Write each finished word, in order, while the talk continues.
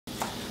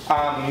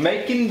I'm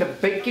making the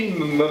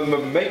bacon,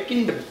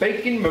 making the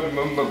bacon,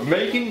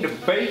 making the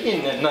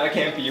bacon, and I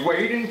can't be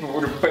waiting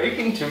for the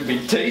bacon to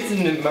be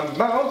tasting in my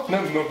mouth.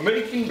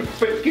 Making the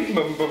bacon,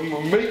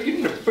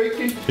 making the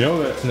bacon. You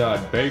know that's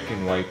not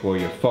bacon, white boy,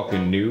 you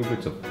fucking noob.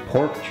 It's a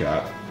pork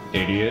chop,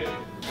 idiot.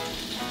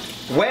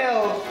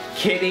 Well,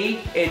 kitty,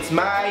 it's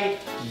my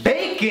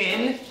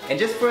bacon, and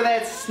just for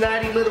that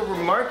snotty little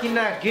remark, you're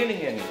not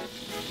getting any.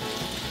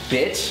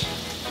 Bitch.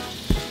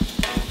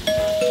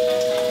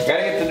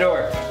 Gotta get the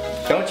door.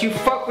 Don't you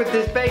fuck with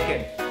this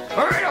bacon,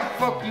 or I'll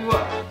fuck you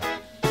up.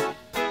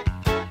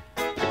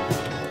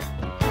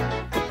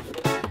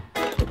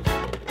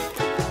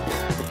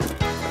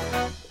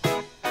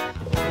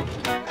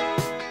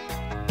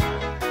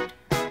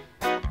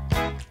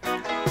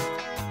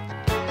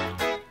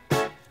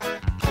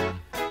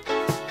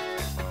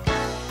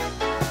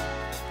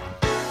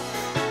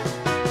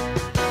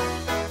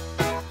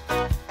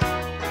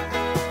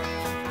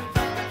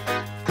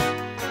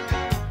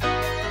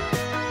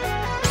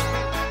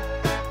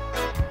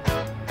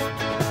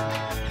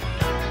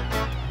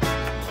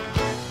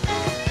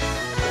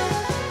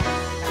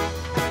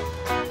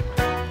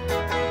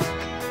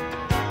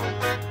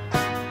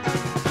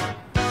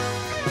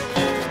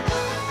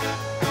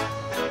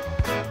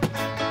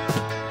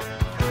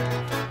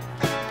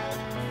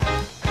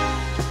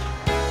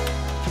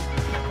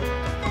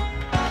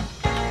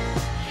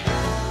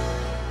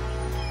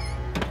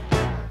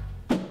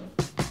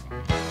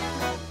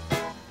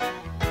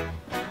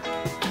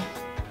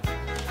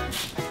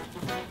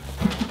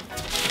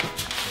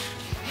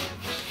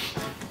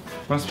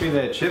 Must be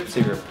that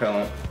gypsy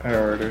repellent I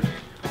ordered.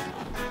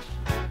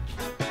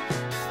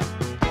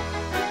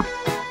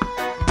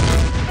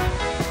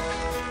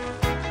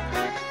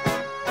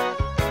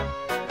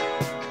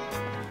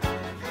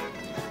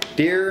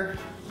 Dear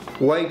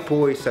White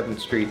Boy 7th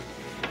Street,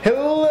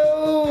 hello,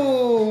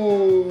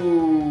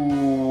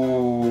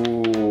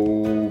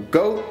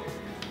 Goat.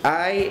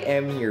 I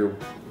am your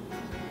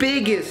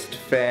biggest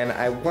fan.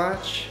 I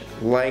watch,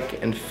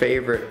 like, and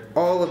favorite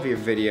all of your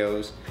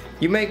videos.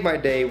 You make my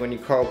day when you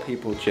call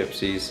people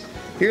gypsies.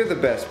 You're the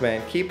best,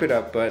 man. Keep it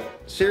up, but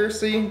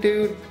seriously,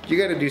 dude, you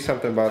gotta do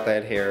something about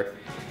that hair.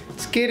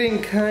 It's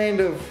getting kind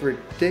of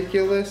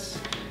ridiculous.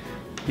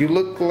 You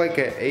look like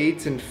an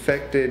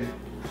AIDS-infected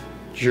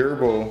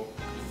gerbil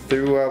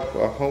threw up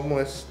a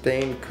homeless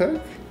stained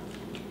cook.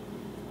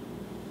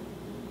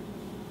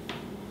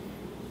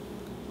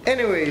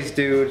 Anyways,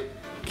 dude,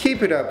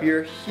 keep it up.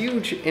 You're a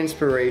huge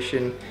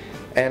inspiration.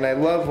 And I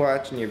love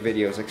watching your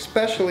videos,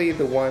 especially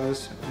the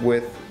ones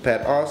with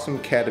that awesome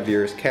cat of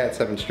yours, Cat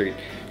 7th Street.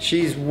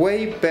 She's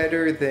way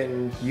better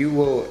than you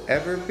will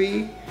ever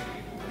be,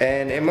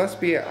 and it must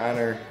be an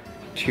honor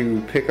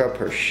to pick up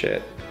her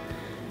shit.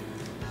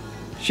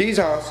 She's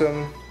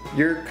awesome,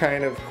 you're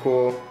kind of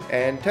cool,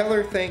 and tell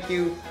her thank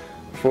you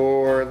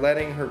for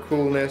letting her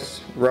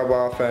coolness rub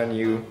off on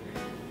you,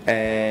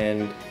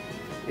 and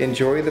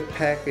enjoy the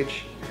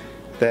package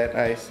that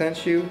I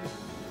sent you.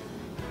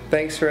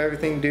 Thanks for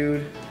everything,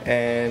 dude,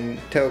 and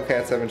tell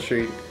Cat 7th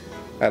Street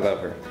I love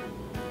her.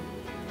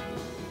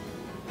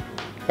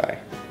 Bye.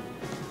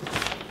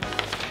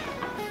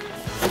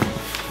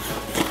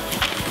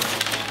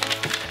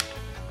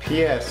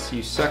 P.S.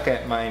 You suck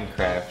at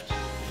Minecraft.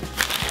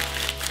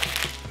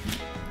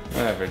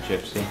 Whatever,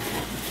 Gypsy.